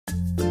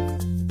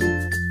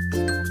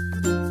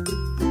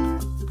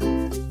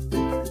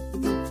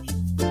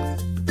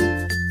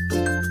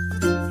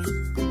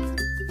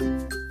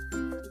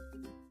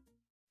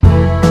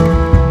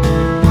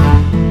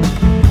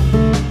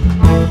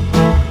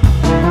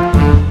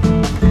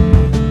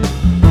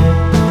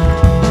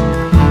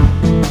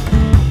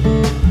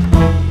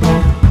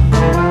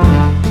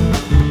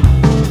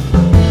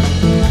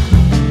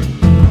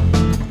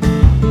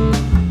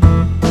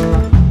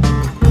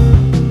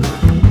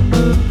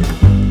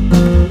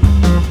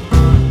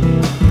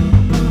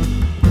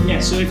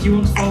if you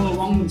want to follow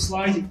along with the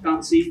slides, if you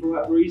can't see for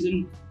whatever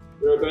reason,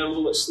 we're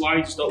available at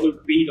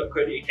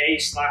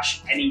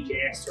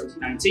slides.lucaB.co.uk/NEJS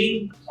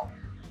 2019.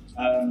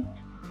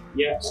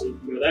 Yeah, so you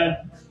can go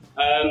there.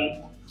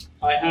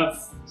 I have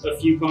a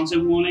few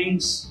content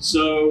warnings.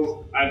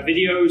 So I have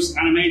videos,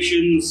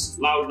 animations,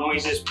 loud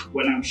noises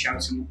when I'm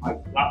shouting with my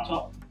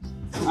laptop,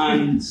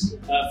 and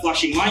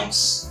flashing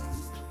lights.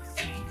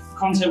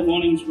 Content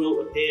warnings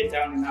will appear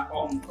down in that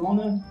bottom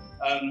corner,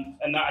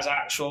 and that is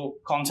actual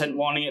content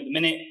warning at the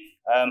minute,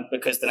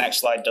 because the next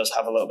slide does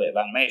have a little bit of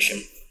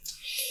animation.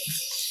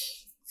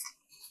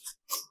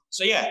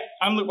 So yeah,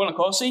 I'm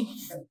Bonaccorsi.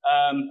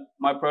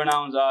 My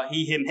pronouns are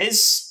he, him,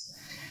 his.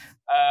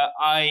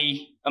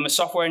 I am a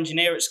software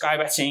engineer at Sky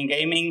Betting and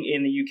Gaming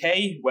in the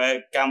UK,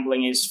 where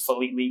gambling is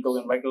fully legal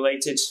and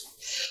regulated.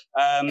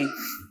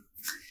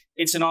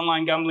 It's an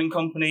online gambling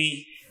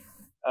company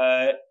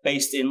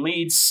based in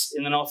Leeds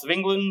in the north of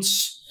England,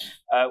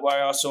 where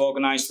I also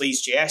organise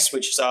NEJS,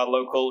 which is our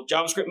local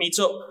JavaScript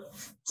meetup.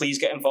 Please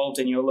get involved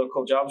in your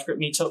local JavaScript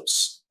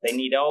meetups. They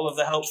need all of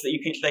the help that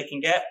they can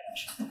get,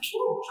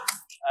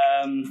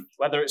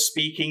 whether it's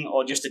speaking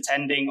or just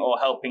attending or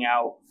helping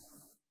out.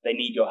 They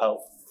need your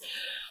help.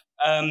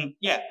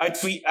 Yeah, I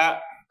tweet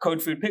at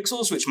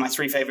CodeFoodPixels, which are my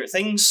 3 favourite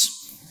things.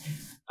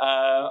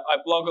 I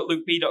blog at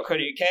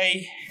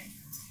lucab.co.uk.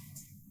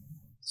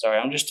 Sorry,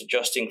 I'm just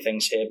adjusting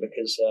things here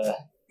because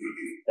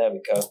there we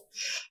go.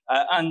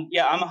 And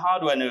yeah, I'm a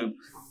hardware noob.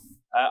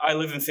 I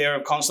live in fear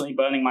of constantly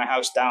burning my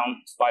house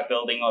down by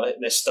building all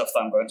this stuff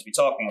that I'm going to be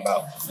talking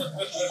about.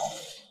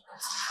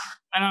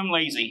 And I'm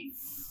lazy.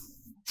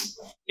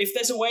 If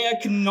there's a way I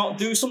can not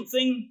do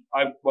something,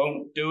 I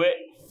won't do it.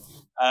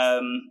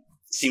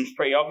 Seems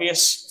pretty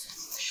obvious.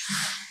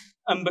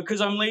 And because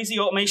I'm lazy,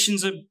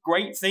 automation's a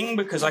great thing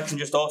because I can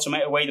just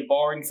automate away the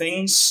boring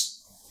things.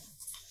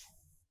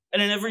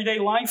 And in everyday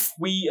life,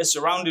 we are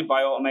surrounded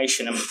by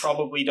automation and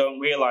probably don't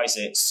realize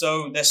it.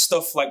 So there's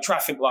stuff like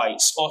traffic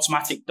lights,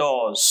 automatic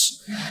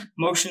doors,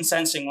 motion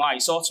sensing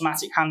lights,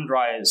 automatic hand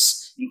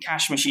dryers, and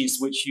cash machines,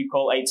 which you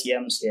call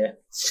ATMs here.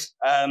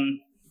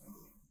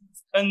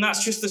 And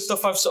that's just the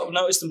stuff I've sort of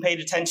noticed and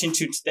paid attention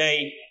to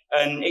today.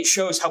 And it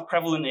shows how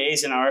prevalent it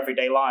is in our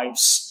everyday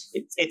lives.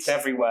 It's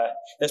everywhere.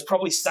 There's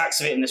probably stacks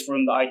of it in this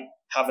room that I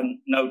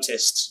haven't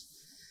noticed,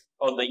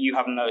 or that you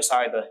haven't noticed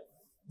either.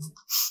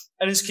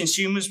 And as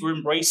consumers, we're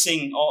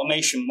embracing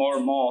automation more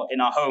and more in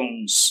our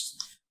homes,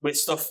 with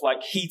stuff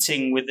like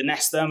heating with the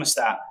NEJS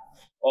thermostat,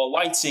 or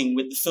lighting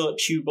with the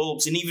Philips Hue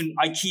bulbs, and even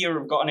IKEA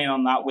have gotten in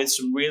on that with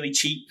some really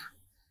cheap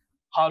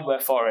hardware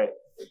for it,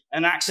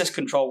 and access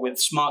control with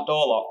smart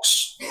door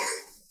locks.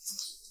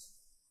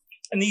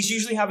 And these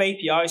usually have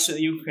APIs so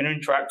that you can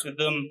interact with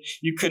them.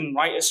 You can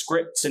write a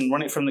script and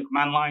run it from the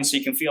command line so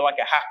you can feel like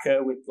a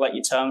hacker with like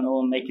your terminal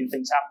and making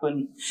things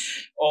happen.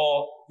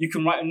 Or you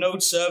can write a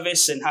node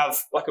service and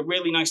have like a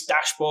really nice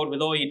dashboard with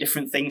all your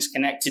different things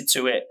connected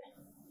to it.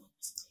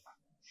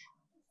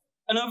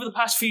 And over the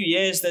past few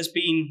years, there's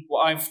been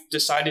what I've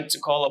decided to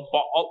call a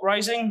bot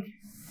uprising.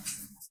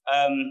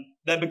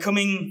 They're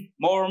becoming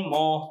more and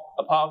more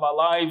a part of our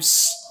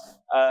lives,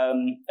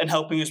 and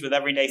helping us with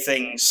everyday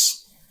things.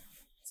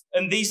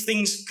 And these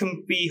things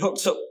can be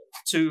hooked up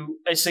to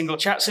a single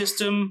chat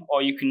system,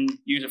 or you can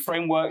use a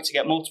framework to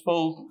get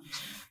multiple.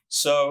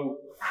 So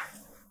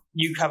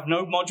you have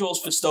node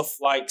modules for stuff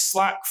like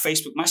Slack,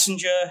 Facebook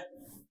Messenger,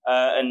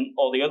 and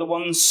all the other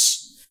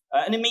ones.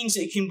 And it means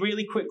that you can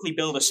really quickly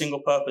build a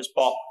single purpose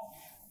bot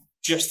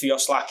just for your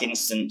Slack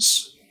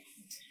instance.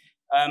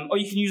 Or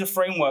you can use a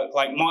framework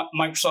like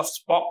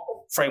Microsoft's bot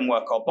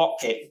framework or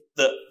BotKit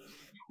that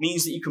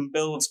means that you can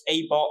build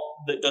a bot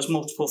that does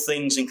multiple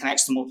things and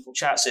connects to multiple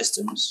chat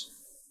systems.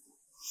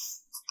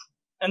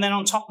 And then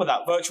on top of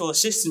that, virtual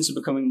assistants are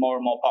becoming more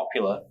and more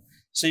popular.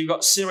 So you've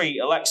got Siri,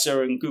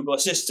 Alexa, and Google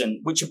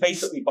Assistant, which are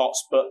basically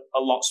bots, but a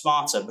lot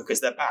smarter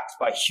because they're backed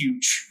by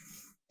huge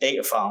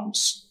data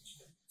farms.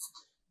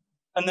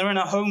 And they're in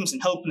our homes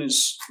and helping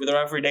us with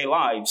our everyday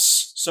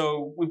lives.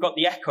 So we've got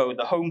the Echo,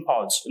 the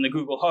HomePod, and the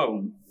Google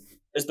Home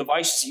as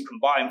devices that you can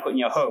buy and put in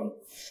your home.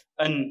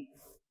 And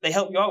they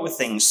help you out with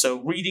things. So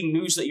reading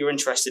news that you're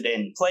interested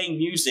in, playing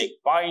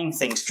music, buying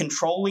things,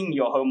 controlling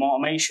your home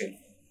automation.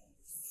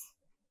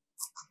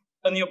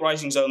 And the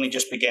uprising's only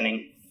just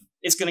beginning.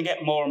 It's going to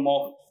get more and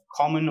more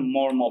common and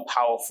more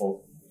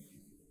powerful.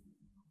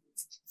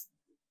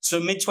 So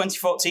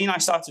mid-2014, I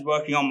started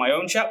working on my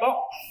own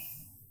chatbot.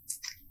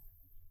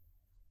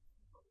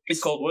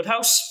 It's called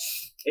Woodhouse.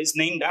 It's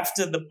named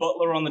after the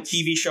butler on the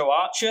TV show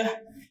Archer.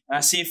 And I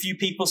see a few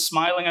people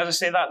smiling as I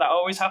say that. That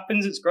always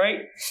happens. It's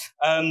great.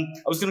 I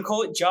was going to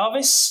call it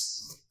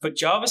Jarvis, but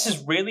Jarvis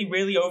is really,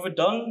 really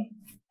overdone.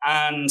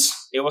 And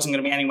it wasn't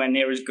going to be anywhere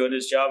near as good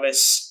as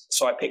Jarvis,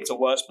 so I picked a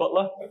worse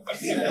butler.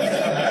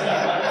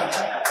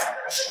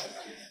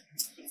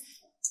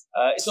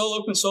 It's all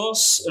open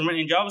source and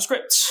written in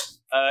JavaScript.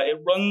 It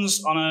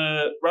runs on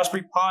a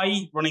Raspberry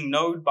Pi running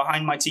Node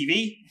behind my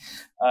TV.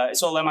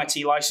 It's all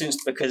MIT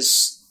licensed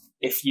because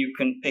if you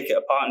can pick it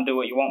apart and do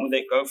what you want with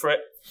it, go for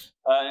it.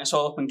 It's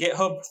all up on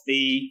GitHub.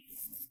 The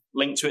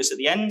link to it's at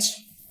the end.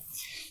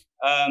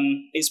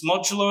 It's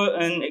modular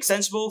and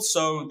extensible,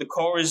 so the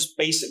core is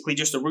basically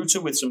just a router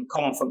with some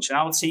common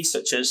functionality,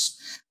 such as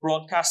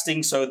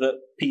broadcasting so that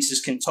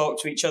pieces can talk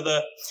to each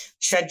other,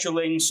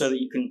 scheduling so that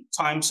you can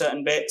time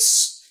certain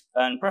bits,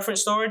 and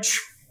preference storage.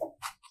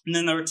 And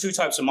then there are two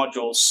types of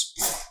modules.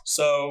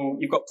 So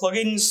you've got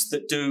plugins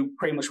that do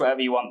pretty much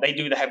whatever you want. They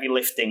do the heavy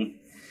lifting.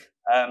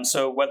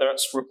 So whether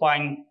it's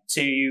replying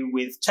to you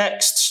with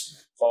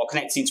text, or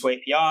connecting to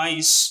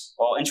APIs,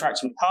 or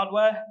interacting with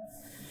hardware.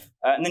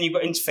 And then you've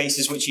got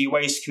interfaces, which are your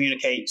ways to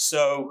communicate.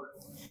 So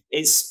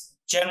it's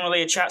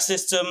generally a chat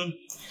system,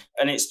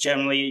 and it's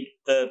generally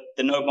the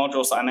node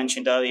modules that I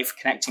mentioned earlier for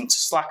connecting to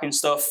Slack and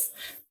stuff,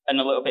 and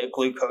a little bit of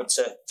glue code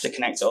to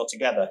connect it all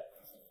together.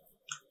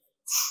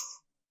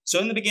 So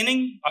in the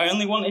beginning, I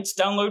only wanted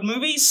to download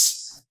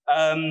movies.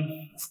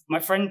 My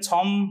friend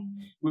Tom,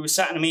 we were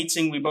sat in a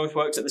meeting, we both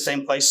worked at the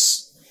same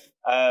place,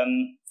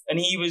 and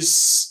he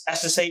was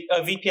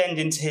VPN'd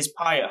into his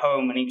Pi at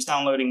home, and he was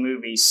downloading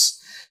movies.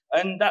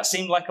 And that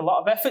seemed like a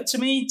lot of effort to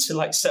me to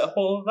like set up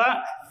all of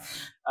that.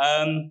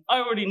 I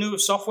already knew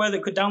of software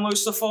that could download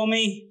stuff for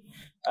me.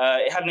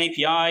 It had an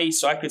API,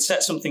 so I could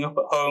set something up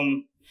at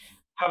home,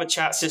 have a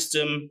chat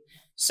system,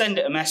 send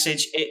it a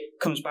message. It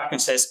comes back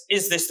and says,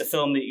 is this the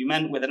film that you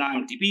meant, with an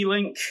IMDb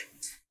link?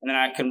 And then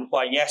I can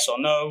reply yes or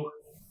no.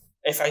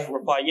 If I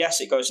reply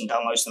yes, it goes and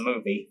downloads the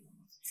movie.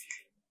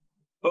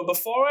 But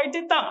before I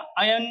did that,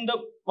 I ended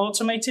up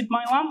automated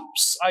my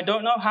lamps. I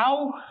don't know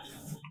how.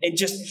 It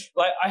just,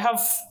 like,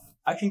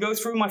 I can go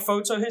through my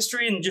photo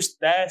history, and just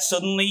there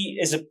suddenly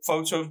is a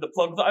photo of the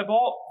plug that I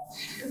bought.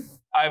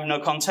 I have no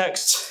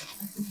context.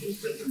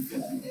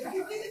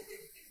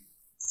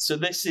 So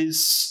this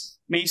is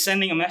me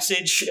sending a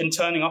message and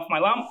turning off my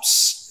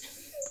lamps,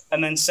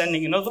 and then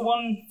sending another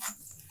one,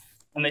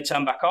 and they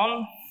turn back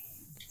on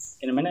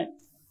in a minute.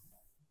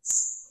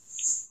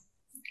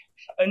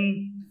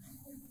 And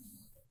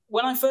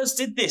when I first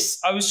did this,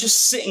 I was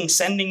just sitting,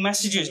 sending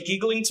messages,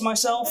 giggling to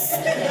myself,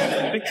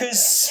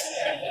 because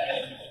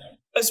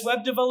as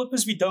web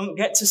developers, we don't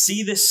get to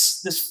see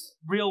this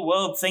real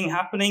world thing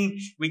happening.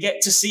 We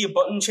get to see a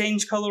button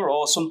change color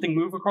or something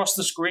move across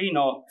the screen,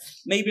 or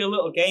maybe a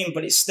little game,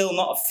 but it's still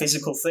not a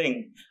physical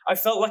thing. I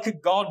felt like a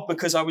god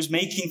because I was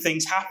making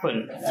things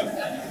happen.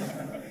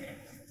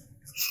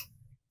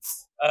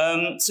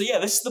 So yeah,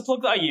 this is the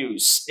plug that I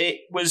use.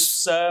 It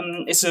was,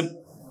 it's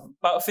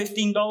about a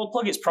 $15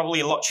 plug. It's probably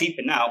a lot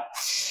cheaper now.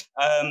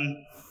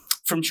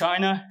 From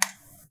China,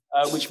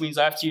 which means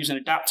I have to use an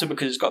adapter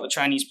because it's got the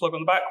Chinese plug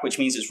on the back, which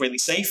means it's really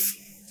safe.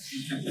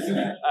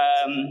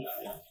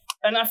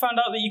 And I found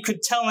out that you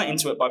could telnet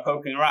into it by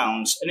poking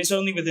around, and it's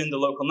only within the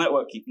local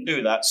network you can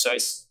do that, so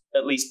it's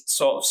at least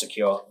sort of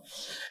secure.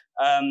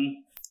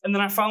 And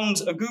then I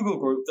found a Google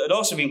group that had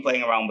also been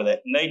playing around with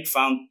it, and they'd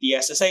found the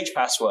SSH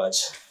password.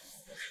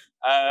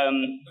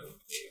 And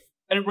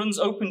it runs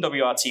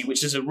OpenWRT,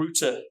 which is a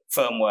router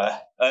firmware.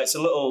 It's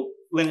a little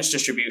Linux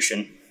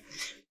distribution,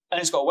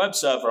 and it's got a web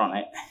server on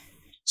it.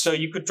 So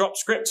you could drop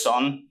scripts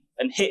on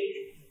and hit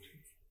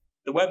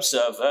the web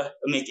server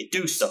and make it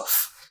do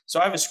stuff. So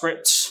I have a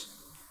script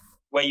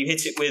where you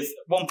hit it with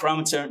one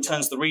parameter and it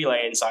turns the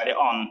relay inside it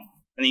on,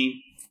 and then you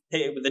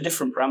hit it with a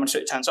different parameter,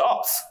 it turns it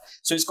off.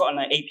 So it's got an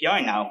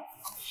API now.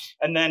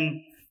 And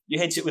then you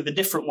hit it with a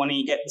different one and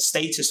you get the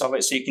status of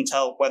it, so you can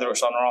tell whether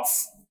it's on or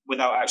off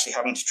without actually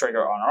having to trigger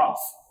it on or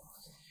off.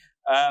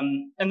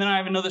 And then I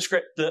have another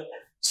script that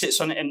sits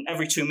on it, and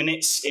every 2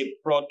 minutes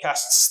it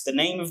broadcasts the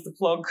name of the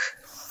plug,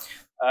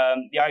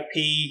 the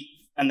IP,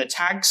 and the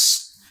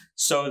tags,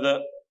 so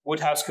that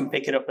Woodhouse can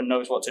pick it up and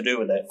knows what to do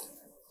with it.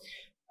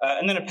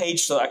 And then a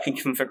page so that I can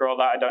configure all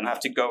that. I don't have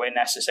to go in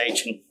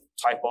SSH and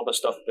type all the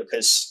stuff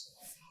because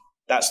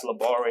that's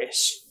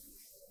laborious.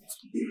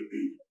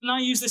 And I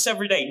use this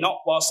every day, not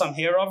whilst I'm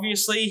here,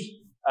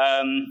 obviously,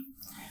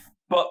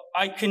 but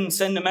I can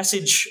send a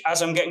message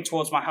as I'm getting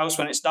towards my house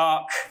when it's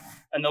dark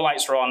and the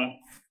lights are on.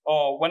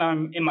 Or when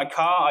I'm in my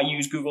car, I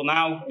use Google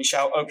Now and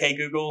shout, "Okay,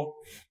 Google,"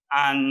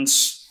 and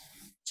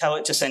tell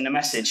it to send a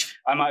message.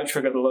 I might have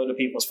triggered a load of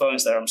people's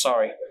phones there, I'm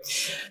sorry.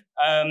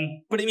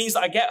 But it means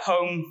that I get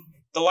home,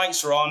 the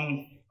lights are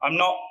on, I'm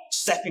not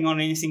stepping on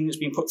anything that's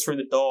been put through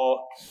the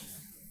door.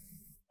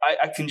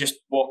 I can just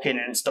walk in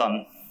and it's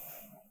done.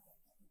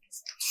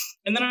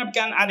 And then I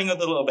began adding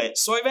other little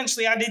bits. So I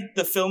eventually added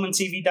the film and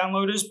TV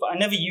downloaders, but I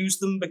never used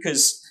them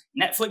because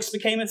Netflix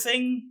became a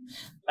thing,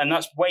 and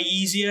that's way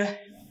easier.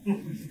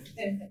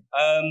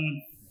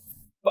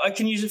 But I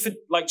can use it for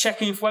like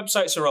checking if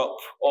websites are up,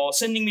 or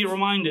sending me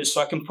reminders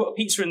so I can put a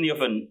pizza in the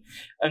oven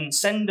and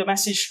send a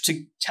message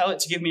to tell it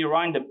to give me a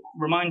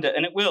reminder,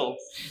 and it will,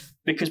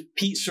 because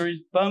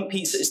burnt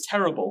pizza is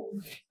terrible.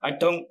 I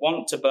don't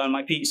want to burn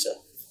my pizza.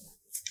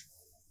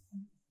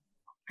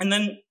 And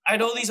then I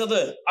had all these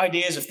other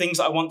ideas of things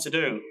that I want to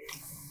do.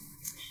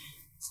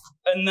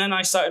 And then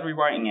I started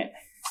rewriting it,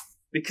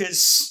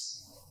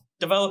 because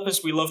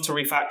developers, we love to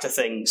refactor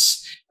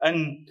things.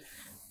 And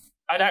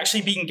I'd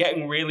actually been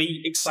getting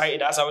really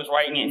excited as I was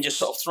writing it and just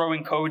sort of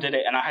throwing code at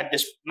it, and I had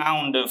this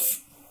mound of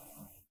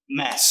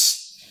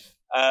mess.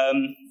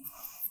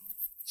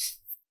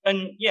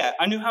 And yeah,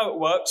 I knew how it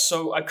worked,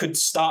 so I could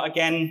start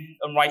again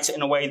and write it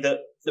in a way that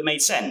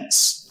made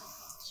sense.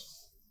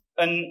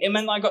 And it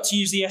meant that I got to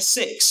use the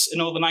S6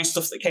 and all the nice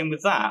stuff that came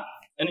with that.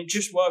 And it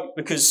just worked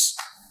because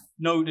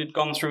Node had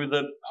gone through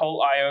the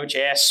whole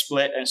IO.js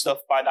split and stuff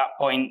by that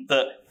point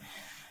that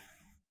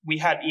we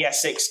had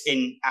ES6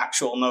 in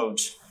actual Node.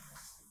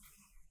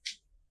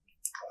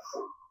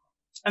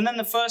 And then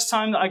the first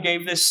time that I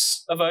gave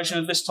a version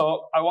of this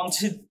talk, I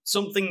wanted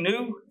something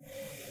new.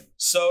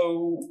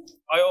 So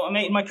I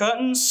automated my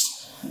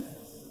curtains.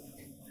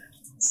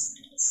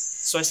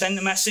 So I send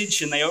a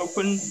message and they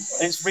open, and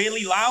it's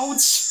really loud.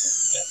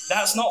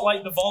 That's not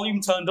like the volume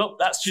turned up,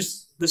 that's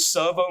just the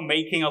servo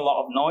making a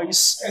lot of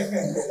noise.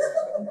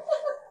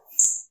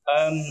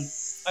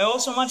 I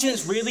also imagine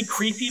it's really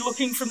creepy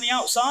looking from the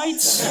outside.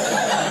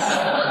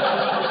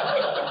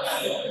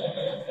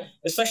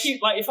 Especially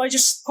like if I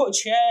just put a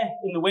chair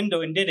in the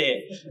window and did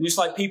it, and just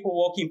like people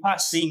walking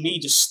past seeing me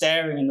just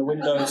staring in the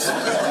windows.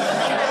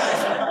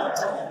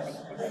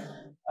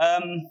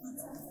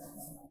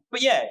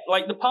 But yeah,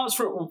 like the parts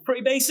for it were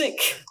pretty basic.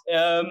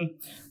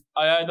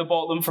 I either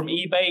bought them from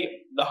eBay,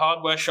 the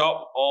hardware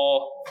shop,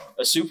 or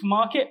a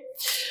supermarket.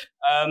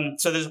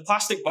 So there's a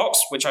plastic box,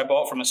 which I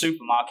bought from a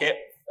supermarket,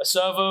 a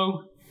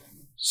servo,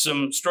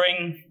 some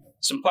string,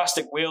 some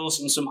plastic wheels,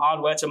 and some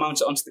hardware to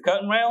mount it onto the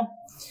curtain rail.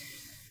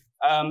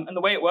 And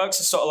the way it works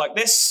is sort of like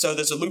this. So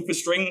there's a loop of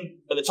string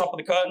at the top of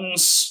the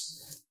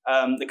curtains.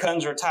 The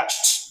curtains are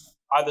attached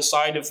either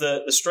side of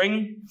the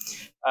string.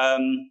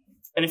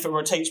 And if it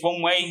rotates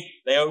one way,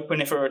 they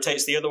open. If it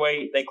rotates the other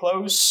way, they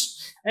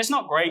close. And it's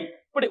not great,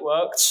 but it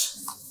worked.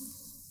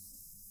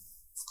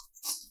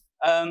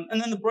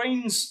 And then the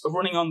brains are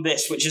running on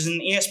this, which is an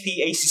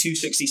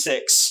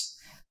ESP8266.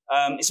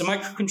 It's a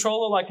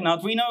microcontroller like an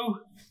Arduino.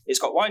 It's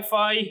got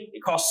Wi-Fi.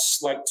 It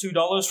costs like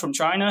 $2 from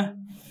China.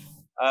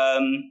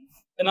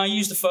 And I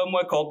use the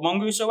firmware called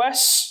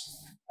MongoosOS,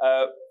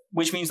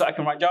 which means that I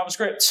can write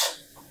JavaScript.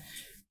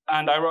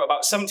 And I wrote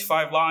about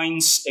 75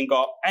 lines and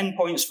got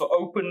endpoints for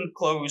open,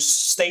 close,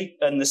 state,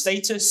 and the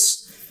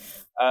status.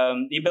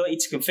 The ability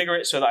to configure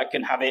it so that I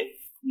can have it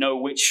know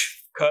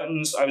which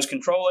curtains I was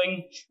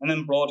controlling, and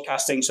then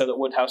broadcasting so that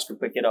Woodhouse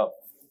could pick it up.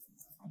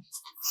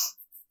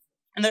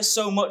 And there's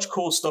so much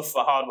cool stuff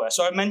for hardware.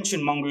 So I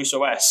mentioned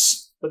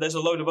MongoosOS, but there's a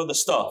load of other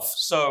stuff.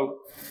 So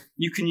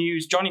you can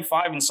use Johnny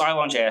 5 and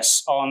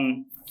CylonJS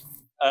on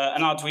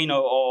an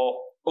Arduino or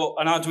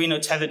an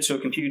Arduino tethered to a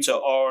computer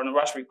or on a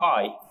Raspberry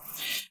Pi.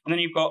 And then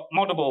you've got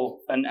Moddable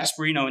and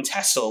Espruino and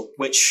Tessel,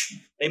 which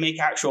they make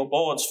actual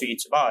boards for you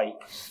to buy.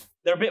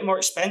 They're a bit more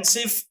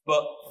expensive,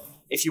 but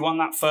if you want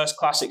that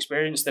first-class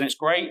experience, then it's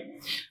great.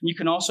 You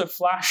can also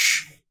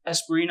flash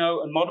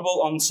Espruino and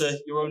Moddable onto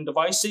your own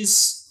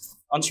devices,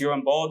 onto your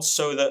own boards,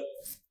 so that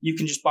you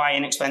can just buy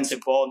inexpensive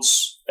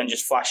boards and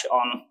just flash it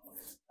on,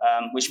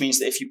 which means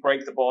that if you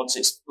break the boards,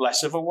 it's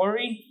less of a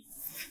worry.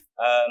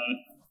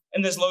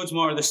 And there's loads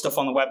more of this stuff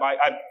on the web.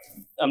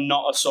 I'm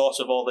not a source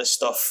of all this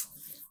stuff.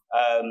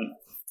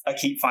 I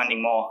keep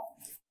finding more.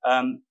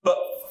 But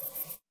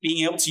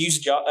being able to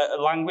use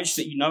a language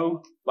that you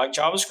know, like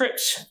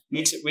JavaScript,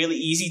 makes it really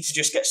easy to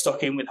just get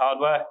stuck in with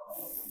hardware.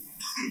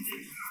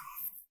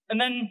 And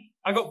then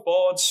I got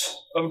bored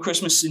over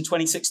Christmas in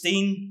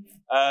 2016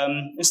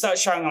 and started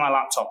shouting on my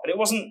laptop. But it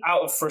wasn't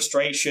out of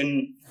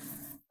frustration.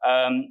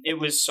 It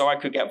was so I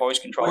could get voice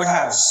control.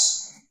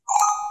 Woodhouse,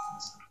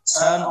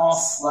 turn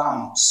off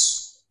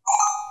lamps.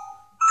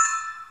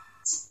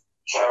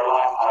 Chair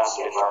lamp has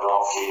been turned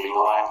off. TV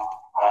lamp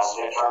has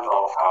been turned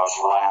off. Couch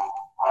lamp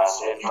has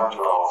been turned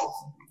off.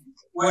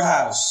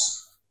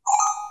 Woodhouse,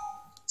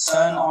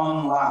 turn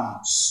on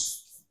lamps.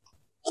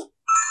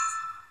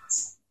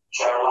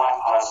 Chair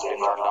lamp has been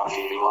turned on.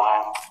 TV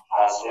lamp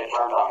has been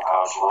turned on.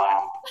 Couch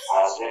lamp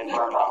has been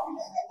turned on.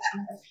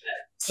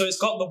 So it's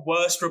got the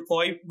worst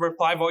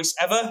reply voice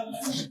ever,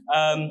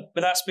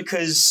 but that's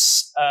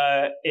because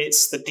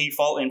it's the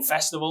default in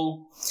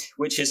Festival,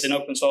 which is an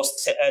open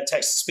source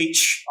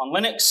text-to-speech on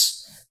Linux.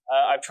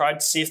 I've tried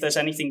to see if there's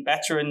anything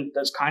better, and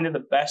that's kind of the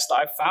best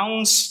I've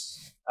found.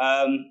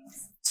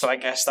 So I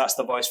guess that's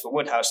the voice for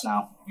Woodhouse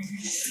now.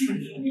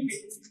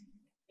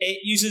 It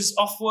uses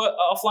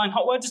offline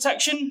hot word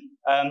detection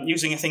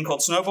using a thing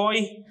called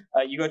Snowboy.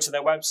 You go to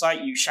their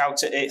website, you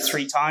shout at it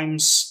 3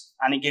 times,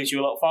 and it gives you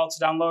a little file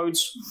to download,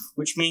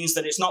 which means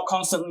that it's not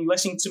constantly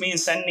listening to me and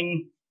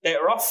sending data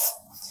off.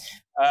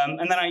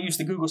 And then I use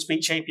the Google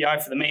Speech API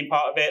for the main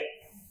part of it,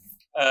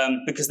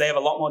 because they have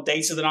a lot more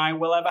data than I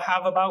will ever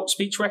have about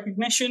speech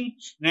recognition.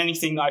 And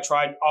anything that I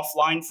tried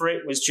offline for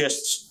it was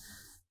just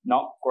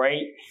not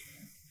great.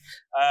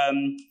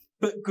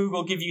 But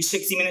Google give you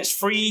 60 minutes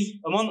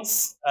free a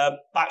month,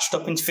 batched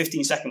up into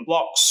 15-second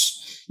blocks.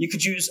 You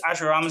could use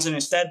Azure or Amazon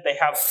instead. They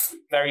have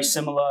very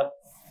similar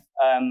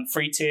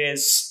free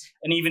tiers.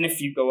 And even if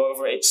you go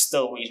over it, it's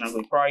still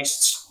reasonably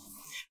priced.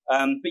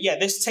 But yeah,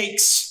 this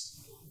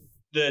takes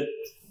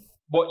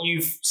what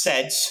you've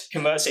said,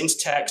 converts it into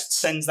text,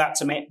 sends that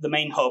to the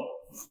main hub.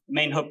 The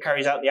main hub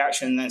carries out the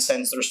action and then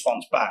sends the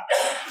response back.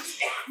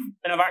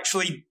 And I've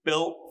actually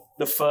built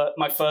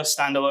my first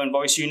standalone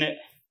voice unit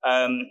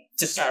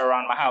to set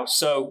around my house.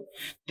 So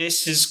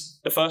this is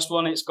the first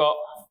one. It's got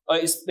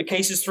the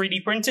case is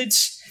 3D printed.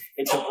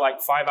 It took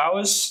like 5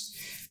 hours.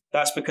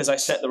 That's because I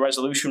set the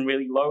resolution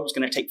really low. It was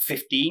going to take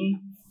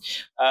 15.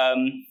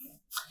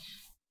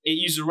 It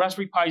uses a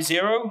Raspberry Pi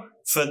Zero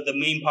for the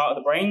main part of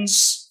the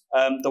brains,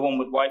 the one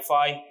with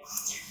Wi-Fi.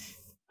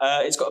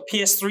 It's got a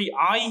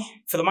PS3i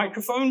for the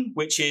microphone,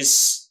 which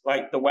is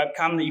like the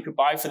webcam that you could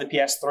buy for the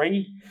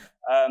PS3.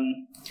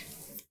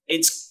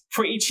 It's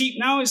pretty cheap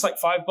now. It's like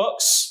 $5,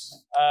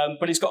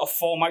 but it's got a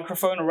 4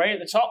 microphone array at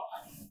the top,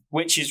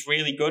 which is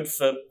really good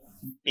for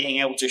being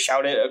able to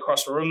shout it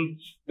across the room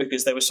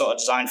because they were sort of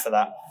designed for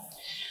that.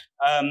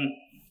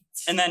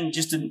 And then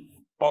just a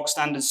bog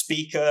standard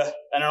speaker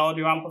and an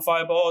audio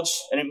amplifier board,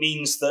 and it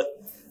means that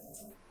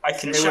I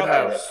can shout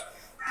at it.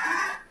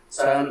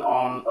 Turn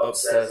on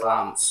upstairs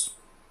lamps.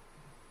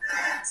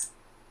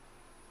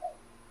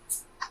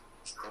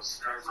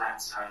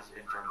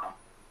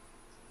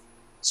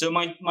 So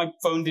my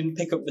phone didn't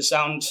pick up the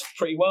sound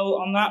pretty well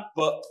on that,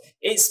 but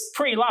it's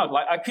pretty loud.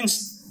 Like I can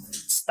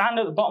stand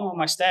at the bottom of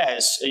my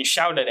stairs and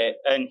shout at it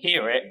and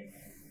hear it,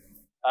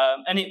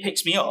 and it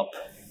picks me up,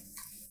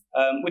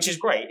 which is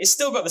great. It's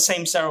still got the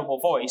same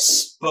cerebral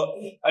voice, but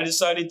I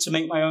decided to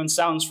make my own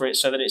sounds for it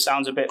so that it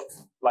sounds a bit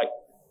like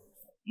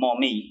more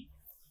me.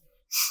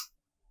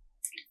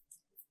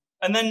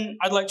 And then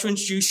I'd like to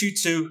introduce you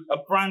to a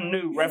brand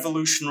new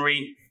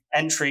revolutionary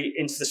entry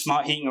into the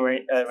smart heating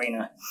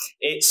arena.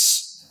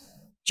 It's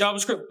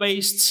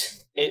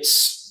JavaScript-based,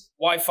 it's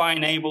Wi-Fi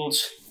enabled,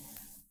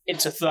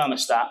 it's a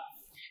thermostat.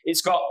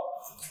 It's got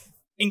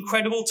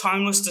incredible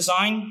timeless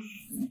design,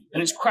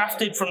 and it's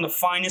crafted from the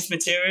finest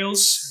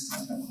materials.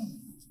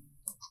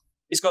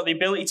 It's got the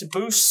ability to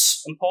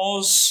boost and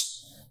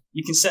pause.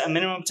 You can set a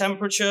minimum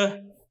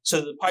temperature so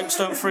that the pipes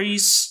don't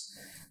freeze.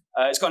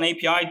 It's got an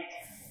API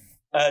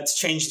to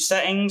change the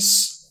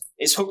settings.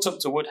 It's hooked up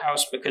to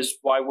Woodhouse because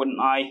why wouldn't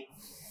I?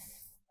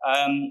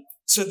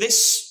 So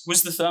this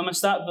was the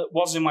thermostat that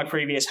was in my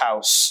previous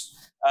house.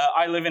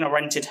 I live in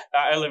rented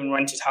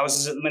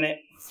houses at the minute.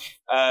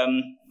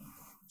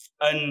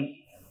 And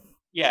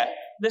yeah,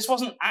 this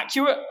wasn't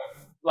accurate.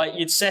 Like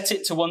you'd set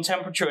it to one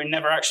temperature and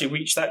never actually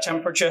reach that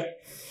temperature.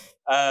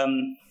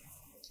 And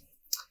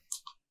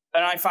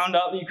I found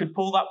out that you could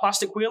pull that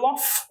plastic wheel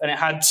off, and it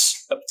had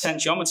a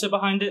potentiometer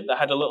behind it that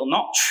had a little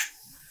notch.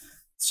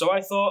 So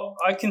I thought,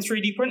 I can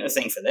 3D print a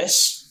thing for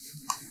this.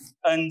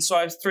 And so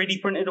I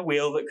 3D printed a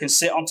wheel that can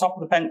sit on top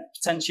of the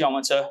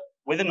potentiometer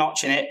with a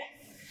notch in it.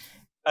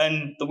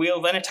 And the wheel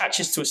then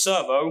attaches to a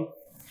servo,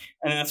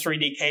 and then a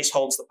 3D case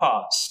holds the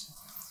parts.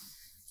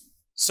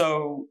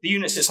 So the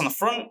unit sits on the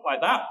front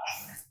like that.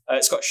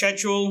 It's got a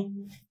schedule,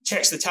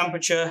 checks the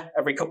temperature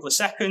every couple of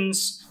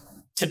seconds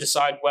to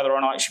decide whether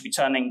or not it should be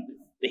turning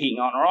the heating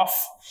on or off.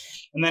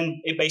 And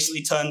then it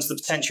basically turns the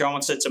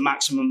potentiometer to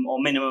maximum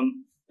or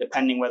minimum,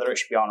 depending whether it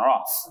should be on or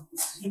off.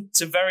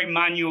 It's a very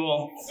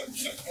manual.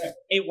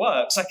 It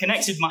works. I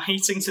connected my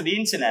heating to the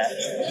internet.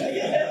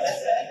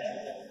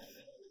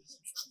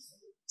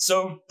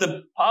 So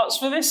the parts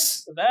for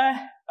this are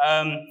there.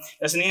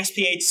 There's an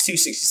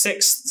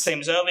ESP8266, the same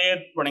as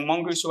earlier, running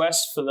Mongoose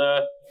OS for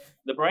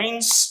the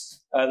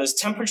brains. There's a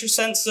temperature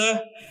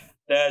sensor.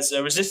 There's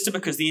a resistor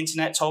because the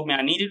internet told me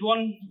I needed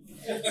one.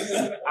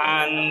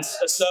 And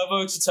a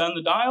servo to turn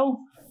the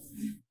dial.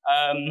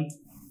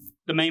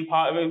 The main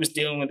part of it was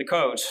dealing with the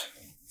code.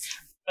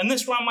 And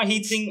this ran my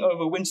heating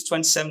over winter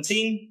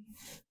 2017.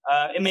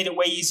 It made it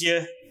way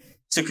easier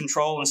to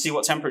control and see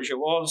what temperature it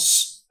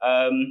was.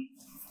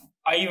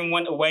 I even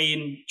went away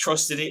and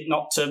trusted it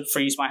not to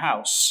freeze my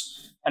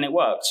house, and it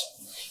worked.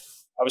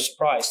 I was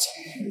surprised.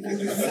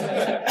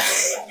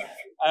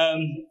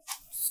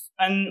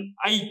 And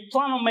I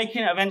plan on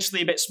making it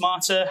eventually a bit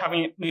smarter,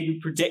 having it maybe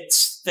predict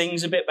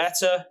things a bit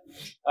better.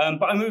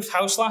 But I moved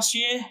house last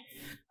year,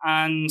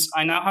 and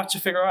I now have to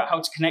figure out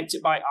how to connect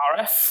it by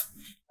RF,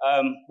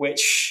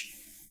 which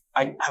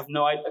I have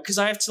no idea, because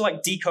I have to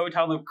like decode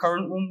how the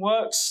current one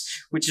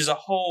works, which is a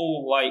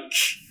whole like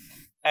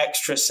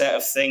extra set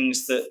of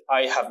things that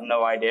I have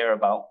no idea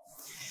about.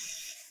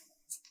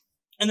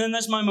 And then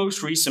there's my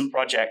most recent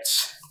project.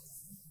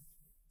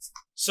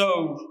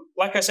 So,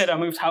 like I said, I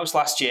moved house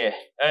last year,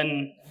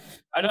 and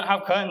I don't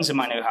have curtains in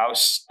my new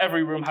house.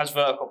 Every room has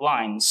vertical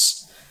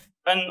blinds.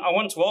 And I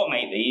want to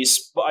automate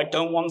these, but I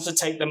don't want to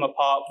take them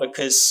apart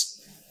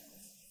because,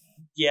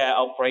 yeah,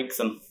 I'll break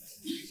them.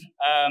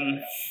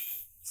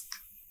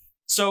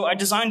 So I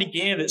designed a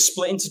gear that's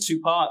split into two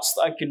parts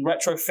that I can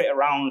retrofit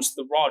around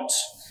the rod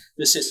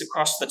that sits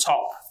across the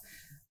top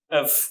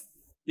of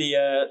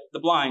the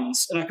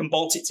blinds, and I can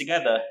bolt it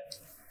together.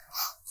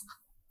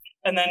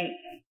 And then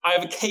I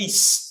have a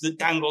case that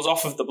dangles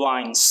off of the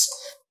blinds,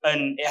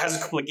 and it has a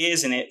couple of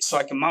gears in it, so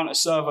I can mount a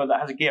servo that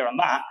has a gear on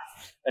that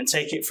and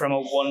take it from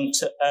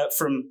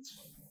from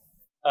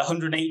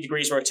 180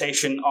 degrees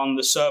rotation on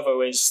the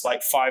servo is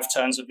like 5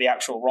 turns of the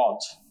actual rod.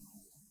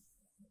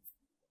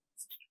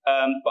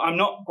 But I'm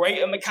not great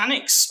at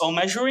mechanics or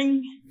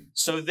measuring,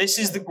 so this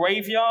is the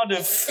graveyard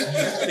of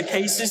the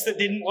cases that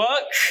didn't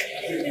work.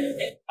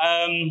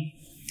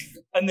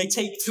 and they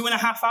take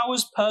 2.5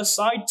 hours per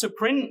side to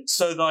print.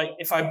 So like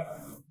if I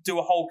do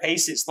a whole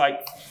case, it's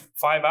like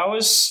 5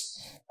 hours,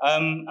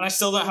 and I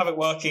still don't have it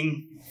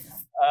working.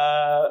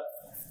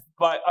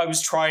 But I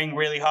was trying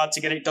really hard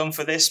to get it done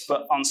for this,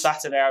 but on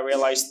Saturday I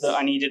realized that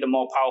I needed a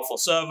more powerful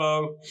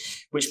servo,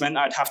 which meant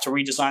I'd have to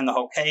redesign the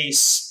whole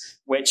case,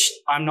 which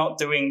I'm not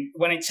doing.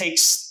 When it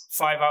takes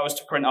 5 hours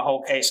to print a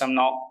whole case, I'm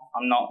not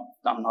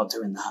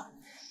doing that.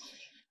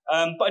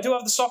 But I do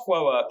have the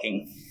software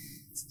working.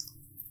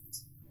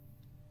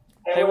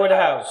 Hayward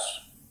House.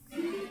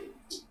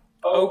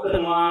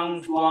 Open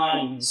lounge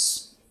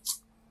blinds.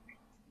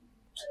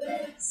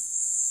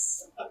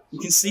 You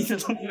can see the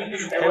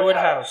Hayward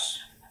House.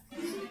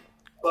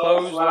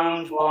 Closed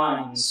lounge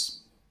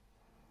blinds.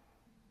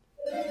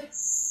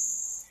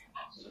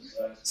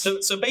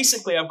 So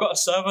basically, I've got a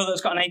server that's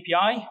got an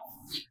API,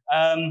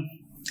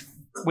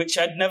 which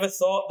I'd never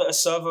thought that a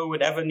server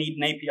would ever need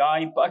an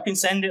API, but I can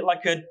send it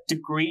like a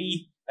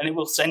degree, and it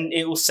will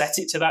set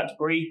it to that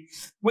degree,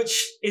 which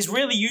is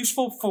really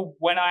useful for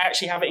when I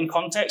actually have it in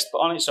context, but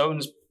on its own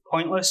is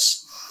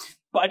pointless.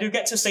 But I do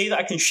get to say that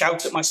I can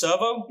shout at my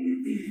servo,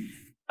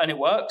 and it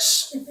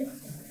works.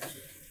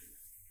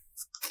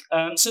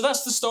 So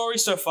that's the story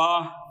so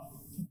far.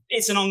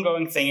 It's an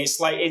ongoing thing. It's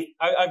like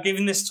I've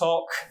given this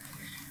talk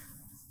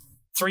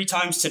 3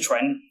 times to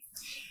Trent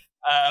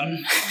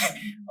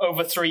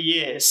over 3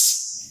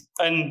 years,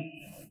 and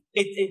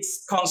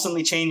it's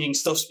constantly changing.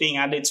 Stuff's being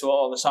added to it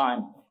all the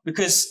time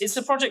because it's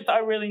a project that I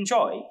really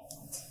enjoy.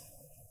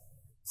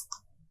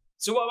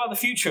 So what about the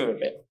future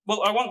of it?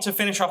 Well, I want to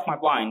finish off my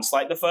blinds.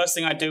 Like the first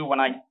thing I do when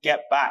I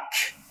get back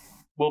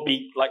will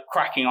be like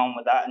cracking on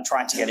with that and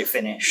trying to get it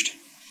finished.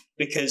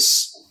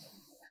 Because,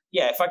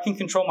 yeah, if I can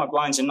control my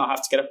blinds and not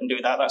have to get up and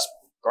do that, that's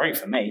great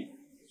for me.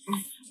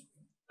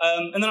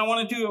 And then I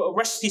want to do a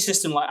recipe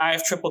system like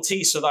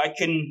IFTTT so that I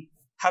can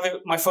have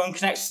it, my phone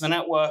connects to the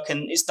network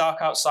and it's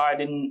dark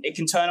outside and it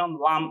can turn on the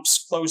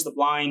lamps, close the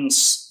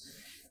blinds,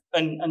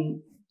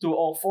 and do it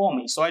all for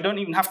me. So I don't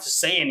even have to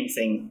say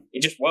anything.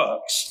 It just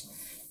works.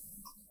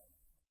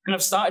 And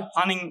I've started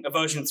planning a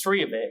version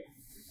 3 of it.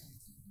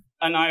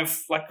 And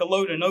I've like a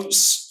load of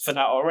notes for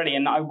that already,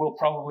 and I will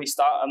probably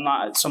start on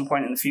that at some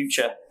point in the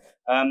future.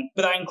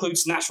 But that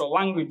includes natural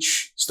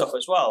language stuff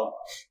as well.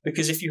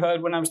 Because if you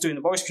heard when I was doing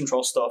the voice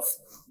control stuff,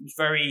 it was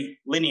very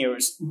linear.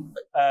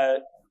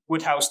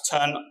 Woodhouse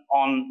turn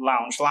on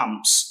lounge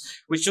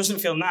lamps, which doesn't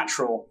feel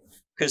natural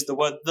because the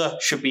word "the"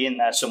 should be in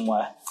there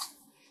somewhere.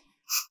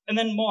 And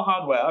then more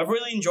hardware. I've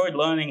really enjoyed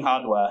learning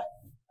hardware.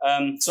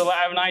 So I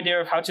have an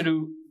idea of how to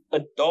do a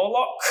door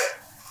lock,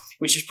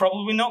 which is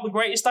probably not the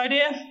greatest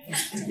idea,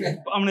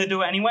 but I'm going to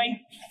do it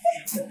anyway.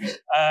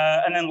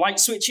 And then light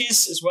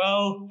switches as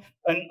well,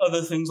 and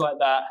other things like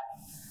that.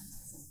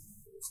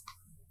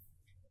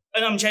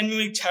 And I'm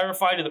genuinely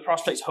terrified of the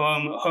prospect of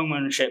home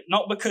ownership,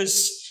 not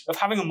because of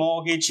having a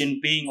mortgage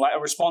and being like a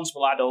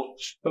responsible adult,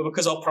 but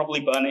because I'll probably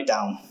burn it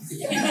down.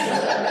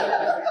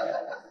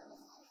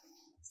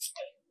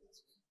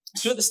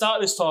 So at the start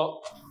of this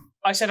talk,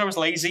 I said I was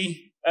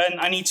lazy, and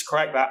I need to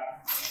correct that.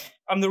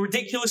 I'm the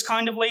ridiculous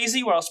kind of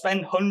lazy where I'll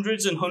spend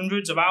hundreds and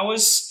hundreds of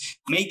hours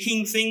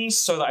making things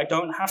so that I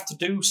don't have to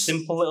do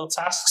simple little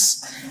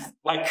tasks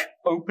like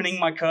opening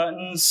my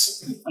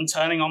curtains and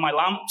turning on my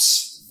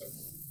lamps.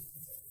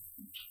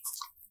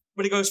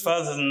 But it goes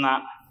further than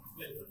that.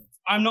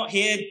 I'm not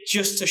here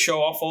just to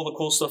show off all the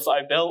cool stuff that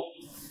I built.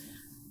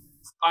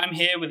 I'm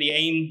here with the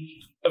aim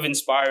of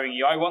inspiring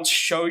you. I want to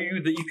show you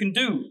that you can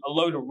do a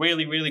load of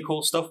really, really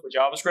cool stuff with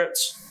JavaScript,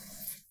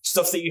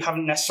 stuff that you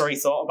haven't necessarily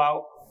thought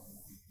about.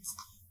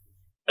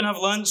 And I've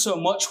learned so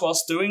much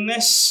whilst doing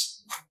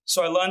this.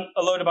 So I learned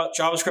a load about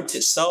JavaScript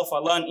itself. I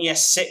learned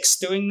ES6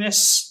 doing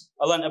this.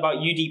 I learned about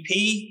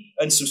UDP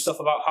and some stuff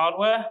about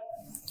hardware.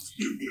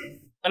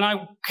 And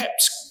I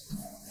kept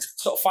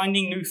sort of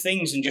finding new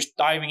things and just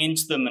diving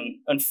into them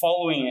and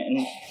following it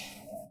and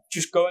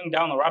just going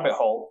down the rabbit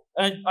hole.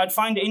 And I'd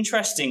find it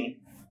interesting,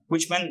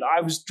 which meant that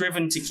I was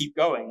driven to keep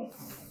going.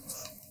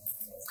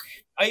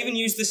 I even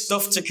used this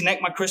stuff to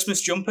connect my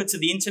Christmas jumper to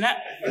the internet.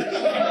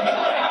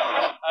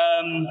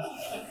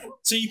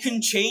 So you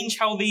can change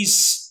how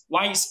these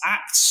lights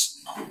act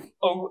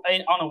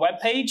on a web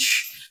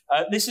page.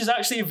 This is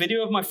actually a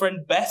video of my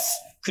friend Beth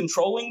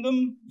controlling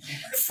them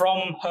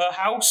from her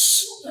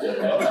house.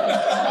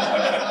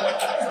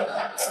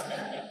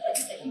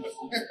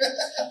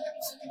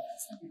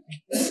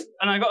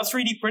 And I got a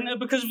 3D printer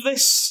because of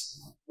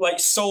this, like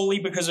solely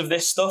because of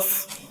this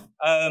stuff.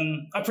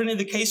 I printed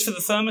the case for the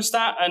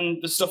thermostat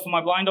and the stuff for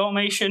my blind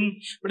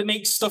automation, but it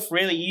makes stuff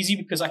really easy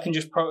because I can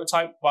just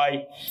prototype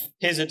by,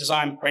 here's a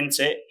design, print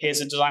it, here's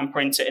a design,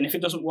 print it, and if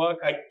it doesn't work,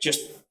 I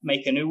just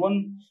make a new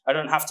one. I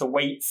don't have to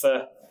wait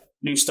for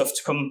new stuff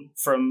to come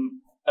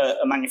from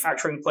a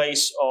manufacturing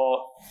place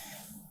or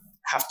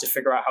have to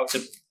figure out how to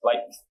like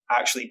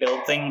actually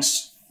build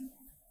things.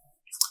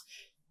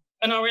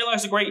 And I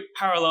realized a great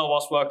parallel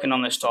whilst working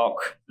on this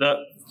talk, that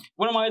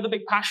one of my other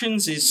big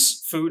passions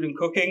is food and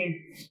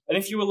cooking. And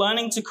if you were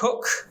learning to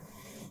cook,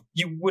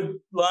 you would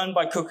learn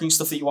by cooking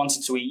stuff that you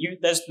wanted to eat.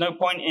 There's no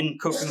point in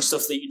cooking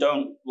stuff that you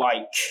don't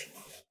like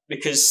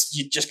because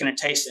you're just going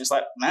to taste it. It's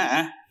like,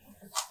 meh.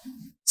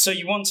 So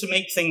you want to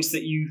make things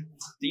that you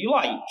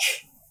like.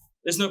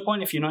 There's no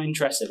point if you're not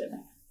interested in it.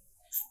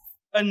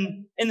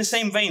 And in the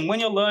same vein, when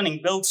you're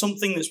learning, build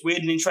something that's weird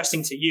and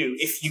interesting to you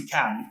if you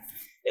can.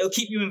 It'll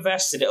keep you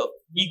invested.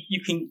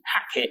 You can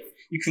hack it.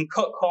 You can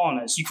cut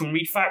corners. You can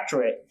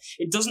refactor it.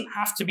 It doesn't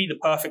have to be the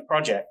perfect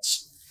project.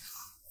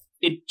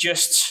 It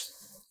just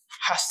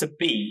has to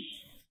be.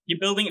 You're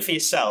building it for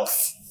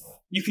yourself.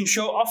 You can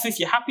show it off if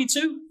you're happy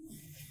to.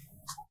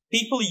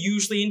 People are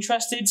usually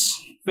interested,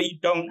 but you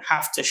don't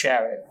have to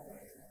share it.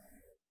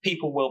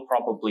 People will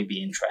probably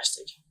be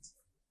interested.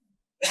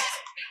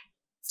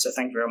 So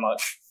thank you very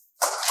much.